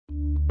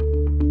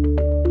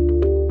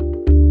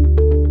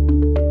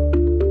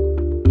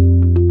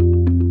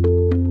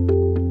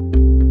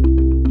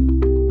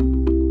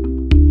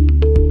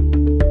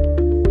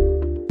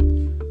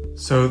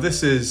So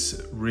this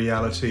is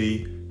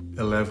REALITi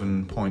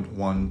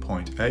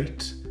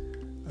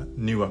 11.1.8,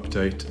 new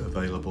update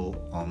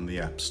available on the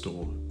App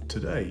Store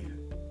today,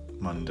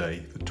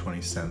 Monday the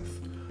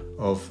 27th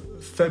of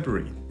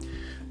February.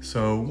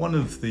 So one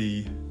of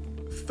the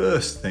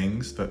first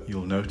things that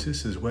you'll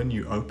notice is when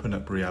you open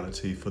up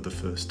REALITi for the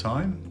first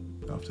time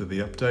after the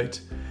update,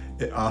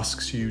 it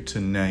asks you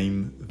to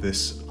name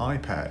this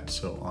iPad.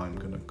 So I'm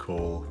going to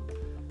call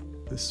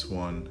this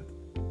one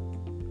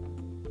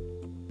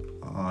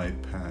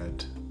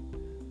iPad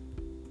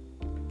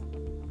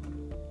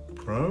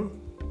Pro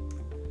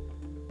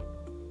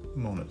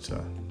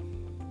Monitor.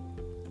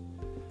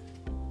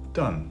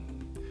 Done.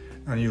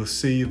 And you'll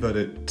see that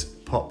it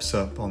pops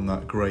up on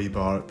that grey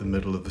bar at the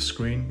middle of the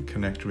screen,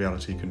 connect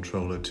REALITi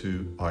controller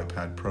to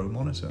iPad Pro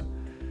Monitor.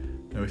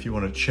 Now if you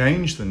want to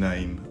change the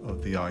name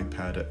of the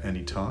iPad at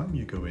any time,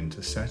 you go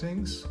into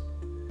settings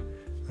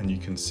and you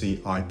can see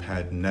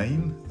iPad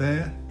name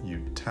there. You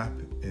tap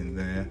in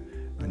there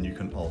and you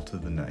can alter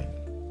the name.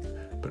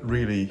 But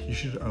really, you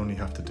should only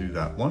have to do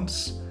that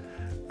once,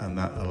 and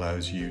that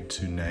allows you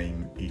to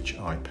name each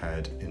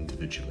iPad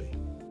individually.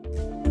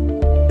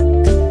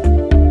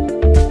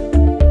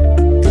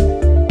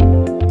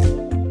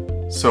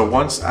 So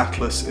once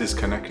Atlas is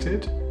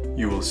connected,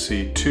 you will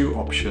see two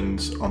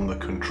options on the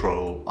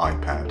control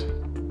iPad: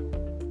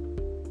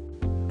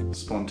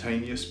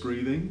 spontaneous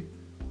breathing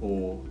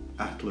or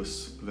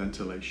Atlas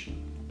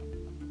ventilation.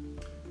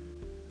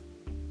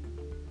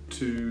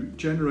 To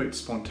generate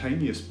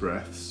spontaneous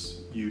breaths,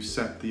 you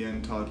set the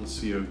end tidal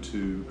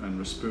CO2 and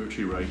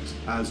respiratory rate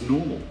as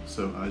normal,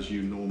 so as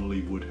you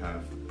normally would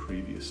have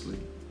previously.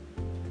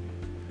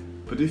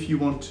 But if you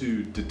want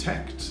to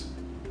detect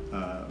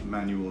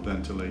manual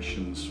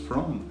ventilations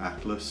from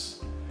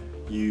Atlas,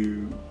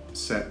 you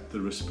set the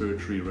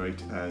respiratory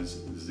rate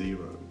as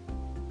 0.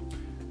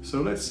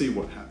 So let's see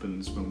what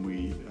happens when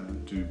we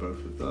do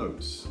both of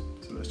those.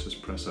 So let's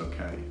just press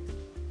OK.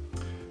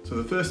 So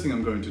the first thing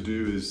I'm going to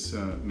do is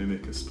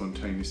mimic a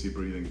spontaneously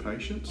breathing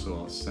patient. So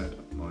I'll set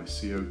up my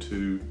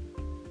CO2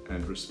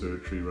 and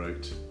respiratory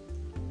rate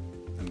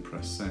and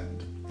press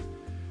send.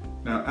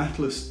 Now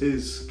Atlas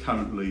is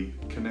currently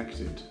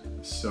connected.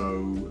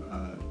 So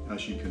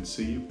as you can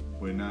see,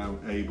 we're now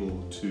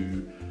able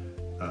to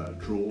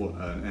draw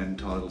an end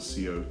tidal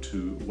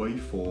CO2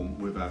 waveform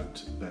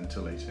without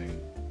ventilating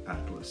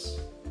Atlas.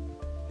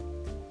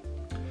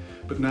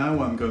 But now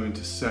I'm going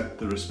to set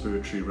the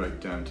respiratory rate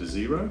down to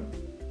 0.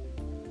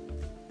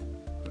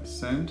 Press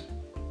send.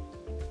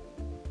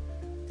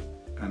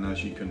 And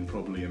as you can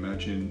probably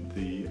imagine,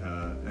 the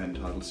end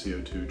tidal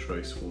CO2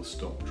 trace will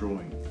stop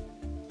drawing.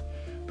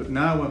 But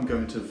now I'm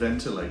going to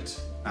ventilate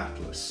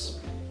Atlas.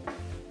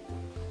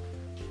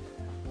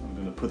 I'm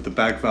going to put the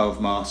bag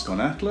valve mask on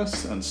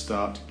Atlas and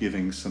start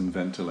giving some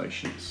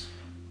ventilations.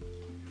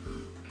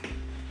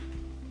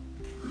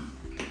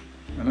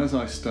 And as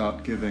I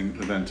start giving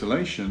the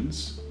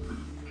ventilations,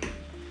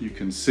 you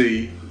can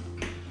see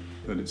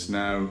that it's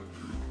now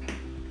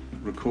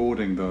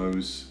recording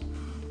those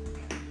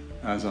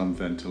as I'm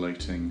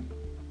ventilating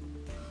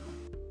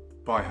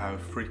by how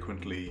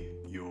frequently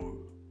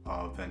you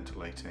are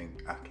ventilating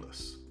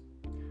Atlas.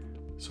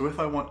 So if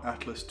I want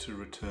Atlas to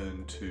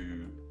return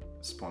to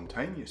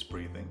spontaneous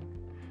breathing,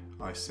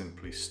 I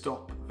simply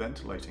stop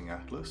ventilating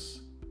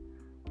Atlas,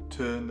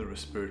 turn the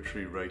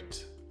respiratory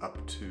rate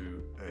up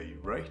to a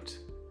rate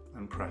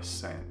and press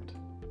send.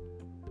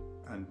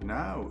 And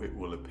now it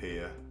will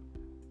appear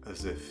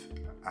as if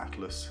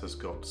Atlas has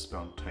got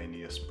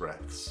spontaneous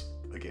breaths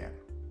again.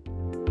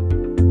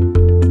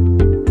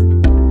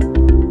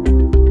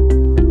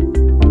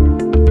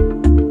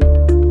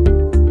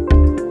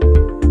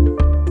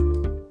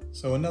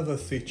 So another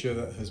feature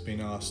that has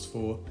been asked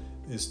for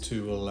is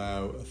to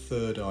allow a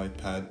third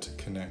iPad to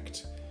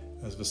connect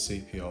as the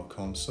CPR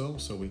Console.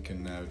 So we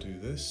can now do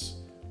this.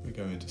 We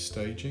go into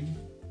staging,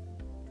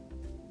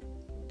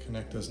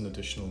 connect as an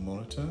additional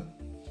monitor,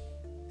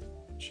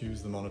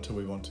 choose the monitor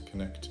we want to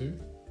connect to,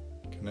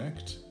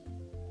 connect,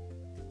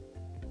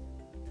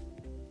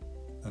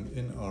 and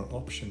in our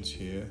options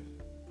here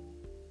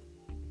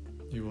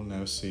you will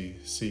now see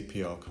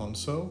CPR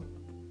Console,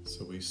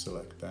 so we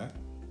select that,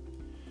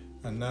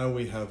 and now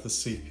we have the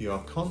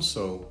CPR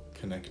Console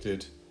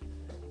connected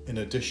in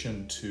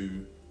addition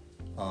to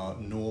our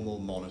normal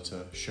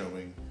monitor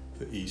showing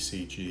the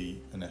ECG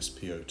and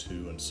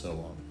SpO2 and so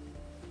on.